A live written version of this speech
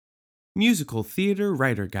Musical Theater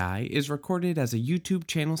Writer Guy is recorded as a YouTube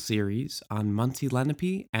channel series on Muncie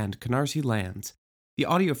Lenape and Canarsie lands. The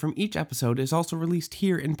audio from each episode is also released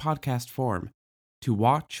here in podcast form. To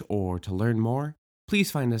watch or to learn more,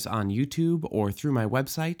 please find us on YouTube or through my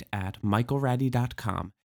website at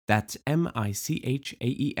michaelradi.com. That's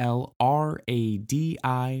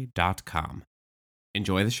michaelradi.com.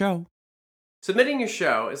 Enjoy the show. Submitting your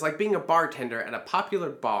show is like being a bartender at a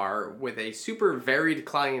popular bar with a super varied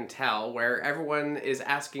clientele where everyone is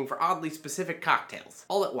asking for oddly specific cocktails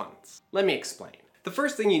all at once. Let me explain. The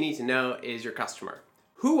first thing you need to know is your customer.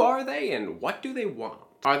 Who are they and what do they want?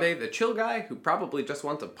 Are they the chill guy who probably just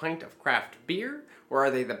wants a pint of craft beer? Or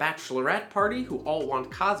are they the bachelorette party who all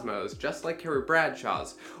want Cosmos just like Carrie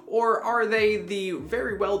Bradshaw's? Or are they the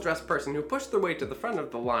very well-dressed person who pushed their way to the front of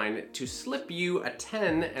the line to slip you a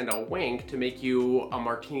 10 and a wink to make you a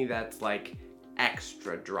martini that's like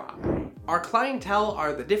extra dry? Our clientele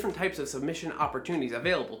are the different types of submission opportunities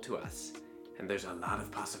available to us, and there's a lot of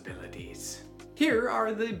possibilities. Here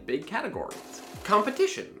are the big categories.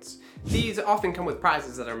 Competitions. These often come with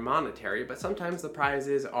prizes that are monetary, but sometimes the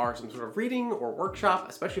prizes are some sort of reading or workshop,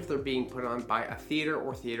 especially if they're being put on by a theater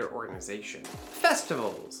or theater organization.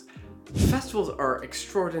 Festivals. Festivals are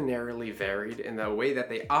extraordinarily varied in the way that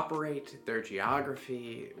they operate, their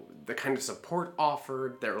geography, the kind of support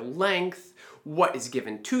offered, their length, what is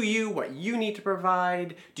given to you, what you need to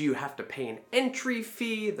provide, do you have to pay an entry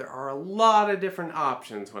fee? There are a lot of different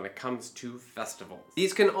options when it comes to festivals.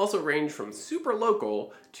 These can also range from super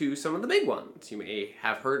local to some of the big ones. You may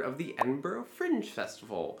have heard of the Edinburgh Fringe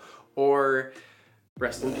Festival, or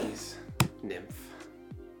rest in peace, Nymph.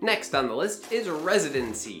 Next on the list is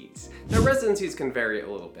residencies. Now residencies can vary a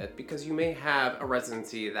little bit because you may have a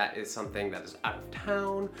residency that is something that is out of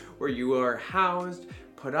town, where you are housed,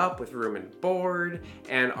 put up with room and board,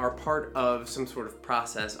 and are part of some sort of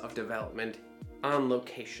process of development on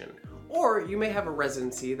location. Or you may have a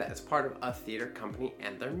residency that is part of a theater company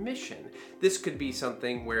and their mission. This could be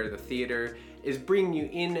something where the theater is bringing you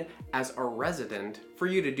in as a resident for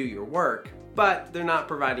you to do your work, but they're not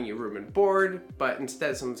providing you room and board, but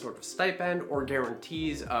instead some sort of stipend or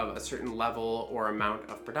guarantees of a certain level or amount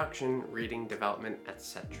of production, reading, development,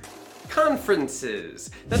 etc. Conferences.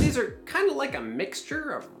 Now these are kind of like a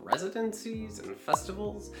mixture of residencies and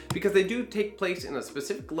festivals because they do take place in a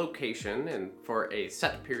specific location and for a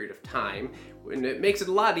set period of time, and it makes it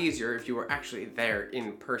a lot easier if you are actually there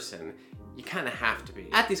in person. You kind of have to be.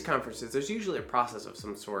 At these conferences, there's usually a process of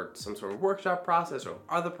some sort of workshop process or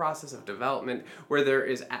other process of development where there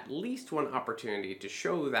is at least one opportunity to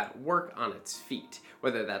show that work on its feet,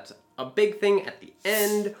 whether that's a big thing at the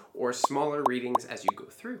end or smaller readings as you go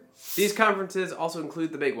through. These conferences also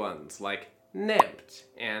include the big ones like NAMT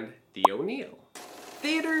and the O'Neill.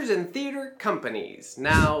 Theaters and theater companies.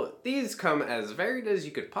 Now, these come as varied as you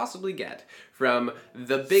could possibly get, from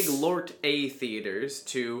the big Lort A theaters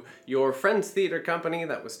to your friend's theater company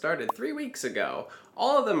that was started 3 weeks ago.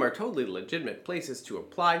 All of them are totally legitimate places to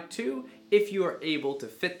apply to if you are able to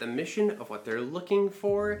fit the mission of what they're looking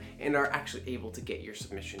for and are actually able to get your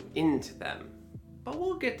submission into them. But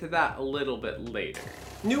we'll get to that a little bit later.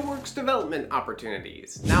 New works development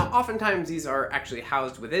opportunities. Now, oftentimes these are actually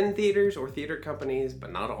housed within theaters or theater companies,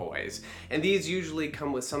 but not always. And these usually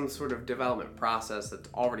come with some sort of development process that's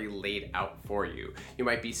already laid out for you. You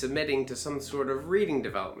might be submitting to some sort of reading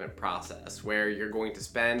development process where you're going to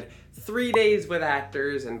spend 3 days with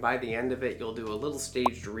actors, and by the end of it, you'll do a little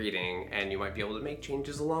staged reading, and you might be able to make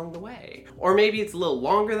changes along the way. Or maybe it's a little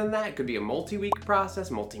longer than that. It could be a multi-week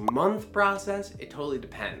process, multi-month process. It totally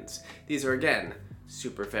depends. These are, again,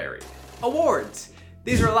 super varied. Awards.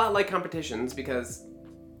 These are a lot like competitions because,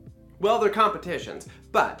 well, they're competitions,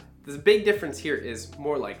 but the big difference here is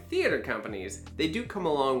more like theater companies. They do come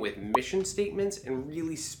along with mission statements and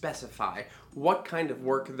really specify what kind of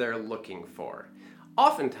work they're looking for.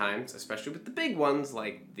 Oftentimes, especially with the big ones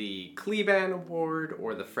like the Kleban Award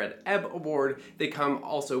or the Fred Ebb Award, they come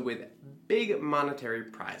also with big monetary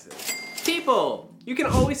prizes. People! You can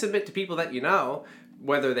always submit to people that you know,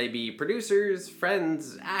 whether they be producers,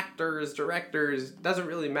 friends, actors, directors, doesn't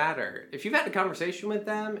really matter. If you've had a conversation with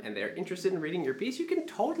them and they're interested in reading your piece, you can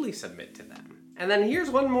totally submit to them. And then here's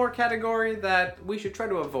one more category that we should try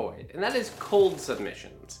to avoid, and that is cold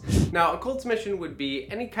submissions. Now, a cold submission would be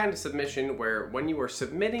any kind of submission where when you are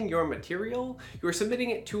submitting your material, you are submitting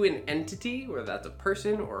it to an entity, whether that's a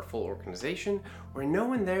person or a full organization, where no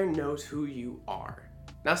one there knows who you are.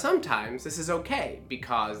 Now, sometimes this is okay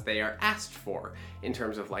because they are asked for in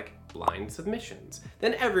terms of like blind submissions.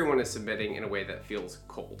 Then everyone is submitting in a way that feels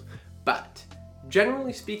cold. But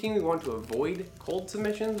Generally speaking, we want to avoid cold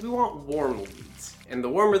submissions. We want warm leads. And the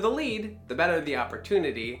warmer the lead, the better the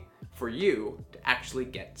opportunity for you to actually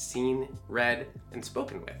get seen, read, and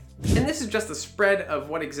spoken with. And this is just the spread of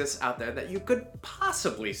what exists out there that you could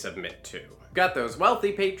possibly submit to. Got those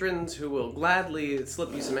wealthy patrons who will gladly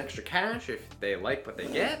slip you some extra cash if they like what they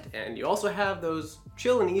get, and you also have those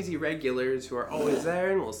chill and easy regulars who are always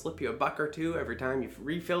there and will slip you $1 or $2 every time you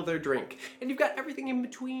refill their drink, and you've got everything in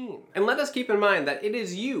between. And let us keep in mind that it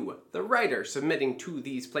is you, the writer, submitting to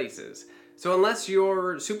these places. So unless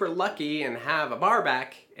you're super lucky and have a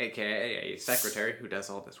barback, aka a secretary who does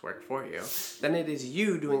all this work for you, then it is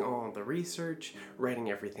you doing all the research, writing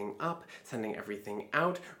everything up, sending everything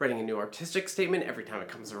out, writing a new artistic statement every time it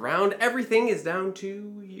comes around. Everything is down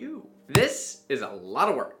to you. This is a lot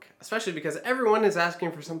of work, especially because everyone is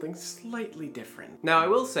asking for something slightly different. Now, I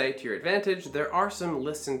will say, to your advantage, there are some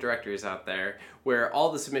lists and directories out there where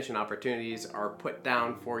all the submission opportunities are put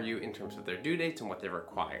down for you in terms of their due dates and what they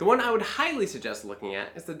require. The one I would highly suggest looking at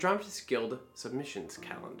is the Dramatists Guild submissions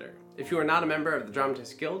calendar. If you are not a member of the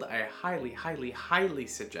Dramatists Guild, I highly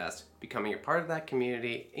suggest becoming a part of that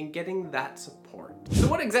community and getting that support. So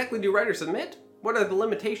what exactly do writers submit? What are the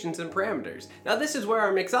limitations and parameters? Now this is where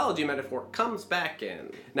our mixology metaphor comes back in.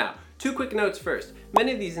 Now, 2 quick notes first.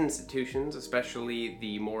 Many of these institutions, especially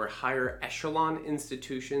the more higher echelon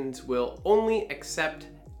institutions, will only accept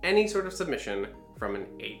any sort of submission from an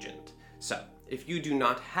agent. So, if you do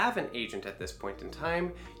not have an agent at this point in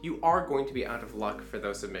time, you are going to be out of luck for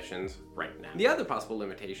those submissions right now. The other possible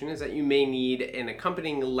limitation is that you may need an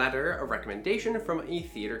accompanying letter of recommendation from a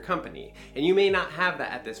theater company, and you may not have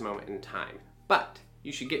that at this moment in time. But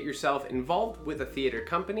you should get yourself involved with a theater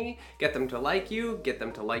company, get them to like you, get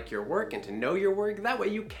them to like your work and to know your work. That way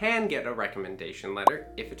you can get a recommendation letter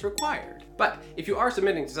if it's required. But if you are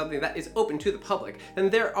submitting to something that is open to the public, then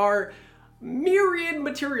there are myriad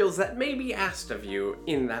materials that may be asked of you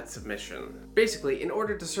in that submission. Basically, in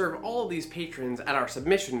order to serve all of these patrons at our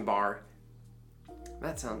submission bar,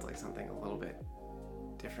 that sounds like something a little bit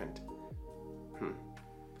different.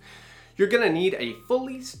 You're gonna need a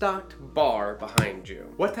fully stocked bar behind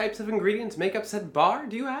you. What types of ingredients make up said bar,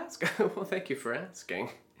 do you ask? Well, thank you for asking.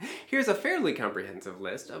 Here's a fairly comprehensive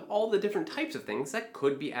list of all the different types of things that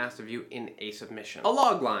could be asked of you in a submission. A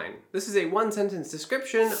log line. This is a 1-sentence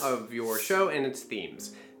description of your show and its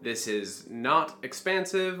themes. This is not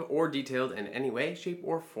expansive or detailed in any way, shape,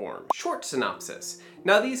 or form. Short synopsis.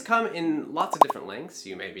 Now these come in lots of different lengths.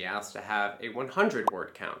 You may be asked to have a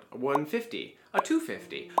 100-word count, a 150, a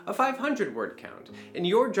 250, a 500-word count. And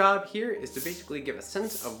your job here is to basically give a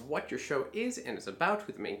sense of what your show is and is about,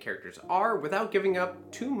 who the main characters are, without giving up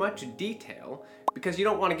too much detail, because you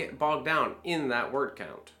don't want to get bogged down in that word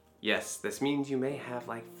count. Yes, this means you may have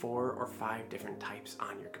like 4 or 5 different types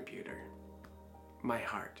on your computer. My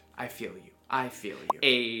heart, I feel you. I feel you.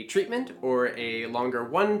 A treatment or a longer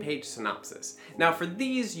 1-page synopsis. Now for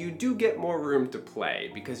these, you do get more room to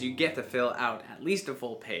play because you get to fill out at least a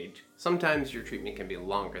full page. Sometimes your treatment can be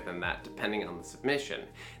longer than that depending on the submission.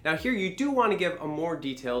 Now here you do want to give a more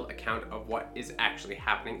detailed account of what is actually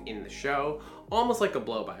happening in the show, almost like a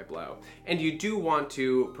blow-by-blow. And you do want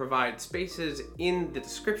to provide spaces in the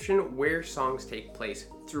description where songs take place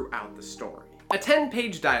throughout the story. A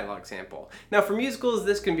 10-page dialogue sample. Now for musicals,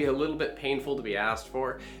 this can be a little bit painful to be asked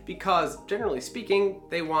for because, generally speaking,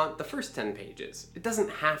 they want the first 10 pages. It doesn't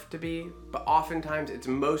have to be, but oftentimes it's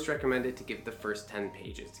most recommended to give the first 10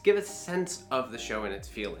 pages, to give a sense of the show and its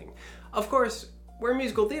feeling. Of course, where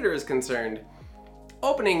musical theater is concerned,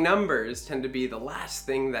 opening numbers tend to be the last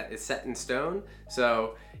thing that is set in stone,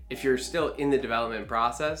 so if you're still in the development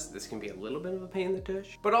process, this can be a little bit of a pain in the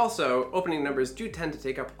tush. But also, opening numbers do tend to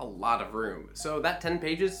take up a lot of room, so that 10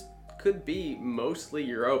 pages could be mostly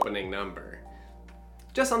your opening number.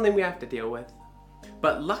 Just something we have to deal with.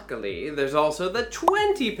 But luckily, there's also the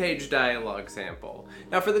 20-page dialogue sample.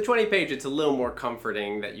 Now for the 20-page, it's a little more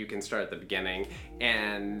comforting that you can start at the beginning,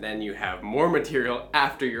 and then you have more material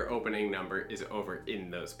after your opening number is over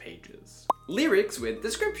in those pages. Lyrics with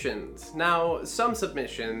descriptions. Now, some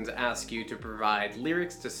submissions ask you to provide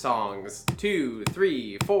lyrics to songs 2,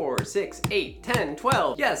 3, 4, 6, 8, 10,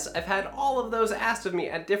 12. Yes, I've had all of those asked of me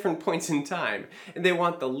at different points in time. And they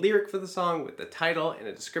want the lyric for the song with the title and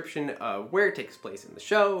a description of where it takes place in the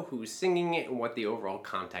show, who's singing it, and what the overall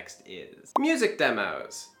context is. Music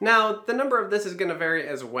demos. Now, the number of this is gonna vary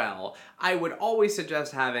as well. I would always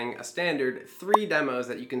suggest having a standard 3 demos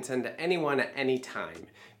that you can send to anyone at any time,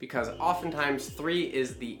 because oftentimes 3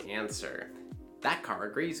 is the answer. That car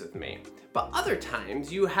agrees with me. But other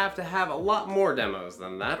times you have to have a lot more demos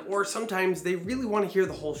than that, or sometimes they really want to hear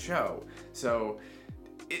the whole show. So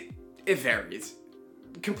It varies.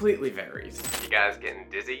 Completely varies. You guys getting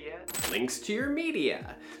dizzy yet? Links to your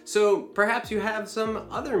media. So perhaps you have some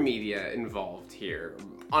other media involved here.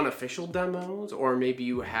 Unofficial demos, or maybe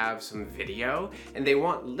you have some video and they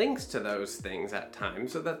want links to those things at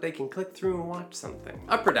times so that they can click through and watch something.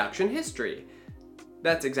 A production history.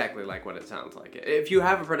 That's exactly like what it sounds like. If you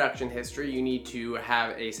have a production history, you need to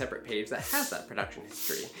have a separate page that has that production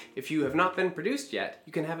history. If you have not been produced yet,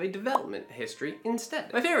 you can have a development history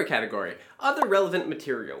instead. My favorite category, other relevant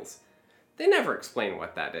materials. They never explain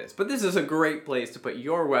what that is, but this is a great place to put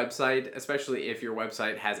your website, especially if your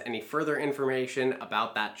website has any further information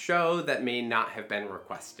about that show that may not have been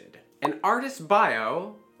requested. An artist's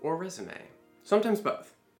bio or resume. Sometimes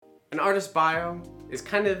both. An artist's bio is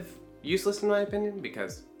kind of useless in my opinion,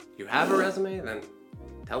 because you have a resume, then it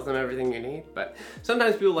tells them everything you need, but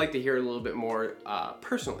sometimes people like to hear a little bit more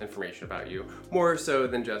personal information about you, more so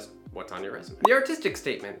than just what's on your resume. The artistic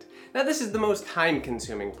statement. Now this is the most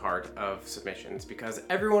time-consuming part of submissions because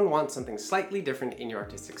everyone wants something slightly different in your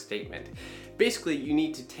artistic statement. Basically, you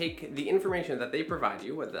need to take the information that they provide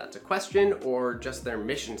you, whether that's a question or just their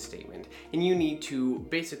mission statement, and you need to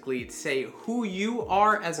basically say who you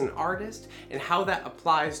are as an artist and how that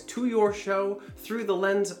applies to your show through the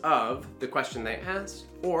lens of the question they asked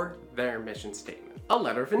or their mission statement. A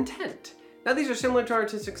letter of intent. Now these are similar to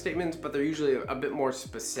artistic statements, but they're usually a bit more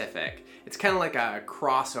specific. It's kind of like a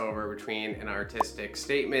crossover between an artistic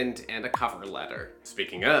statement and a cover letter.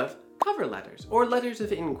 Speaking of, cover letters or letters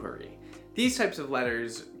of inquiry. These types of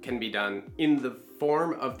letters can be done in the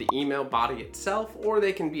form of the email body itself, or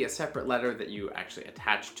they can be a separate letter that you actually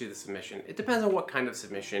attach to the submission. It depends on what kind of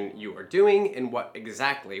submission you are doing and what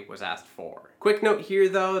exactly was asked for. Quick note here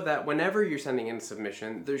though, that whenever you're sending in a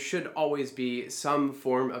submission, there should always be some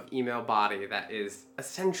form of email body that is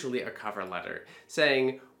essentially a cover letter,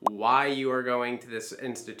 saying why you are going to this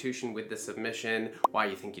institution with the submission, why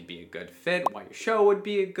you think you'd be a good fit, why your show would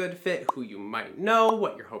be a good fit, who you might know,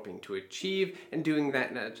 what you're hoping to achieve, and doing that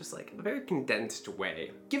in a just like a very condensed way.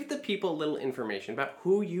 Give the people a little information about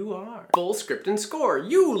who you are. Full script and score,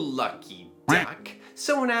 you lucky duck.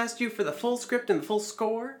 Someone asked you for the full script and the full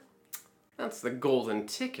score? That's the golden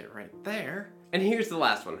ticket right there. And here's the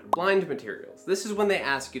last one, blind materials. This is when they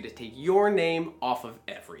ask you to take your name off of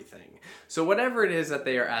everything. So whatever it is that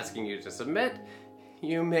they are asking you to submit,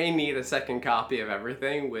 you may need a second copy of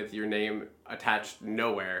everything with your name attached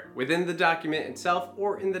nowhere within the document itself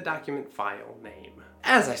or in the document file name.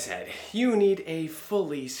 As I said, you need a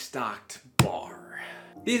fully stocked bar.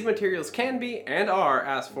 These materials can be and are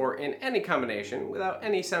asked for in any combination without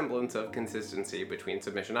any semblance of consistency between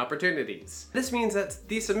submission opportunities. This means that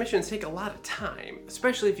these submissions take a lot of time,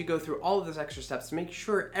 especially if you go through all of those extra steps to make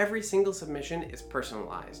sure every single submission is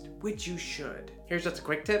personalized, which you should. Here's just a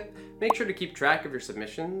quick tip. Make sure to keep track of your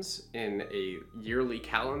submissions in a yearly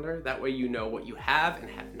calendar. That way you know what you have and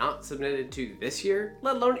have not submitted to this year,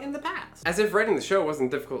 let alone in the past. As if writing the show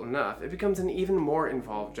wasn't difficult enough, it becomes an even more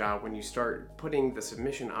involved job when you start putting the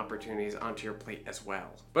submission opportunities onto your plate as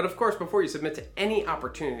well. But of course, before you submit to any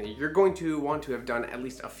opportunity, you're going to want to have done at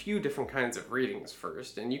least a few different kinds of readings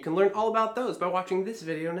first, and you can learn all about those by watching this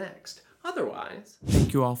video next. Otherwise,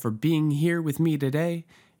 thank you all for being here with me today,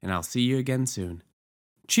 and I'll see you again soon.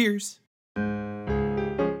 Cheers!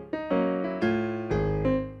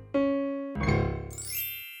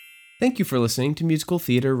 Thank you for listening to Musical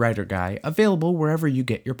Theater Writer Guy, available wherever you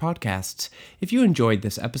get your podcasts. If you enjoyed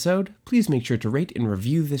this episode, please make sure to rate and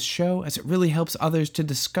review this show, as it really helps others to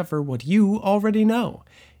discover what you already know.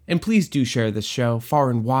 And please do share this show far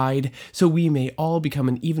and wide, so we may all become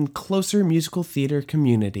an even closer musical theater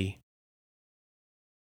community.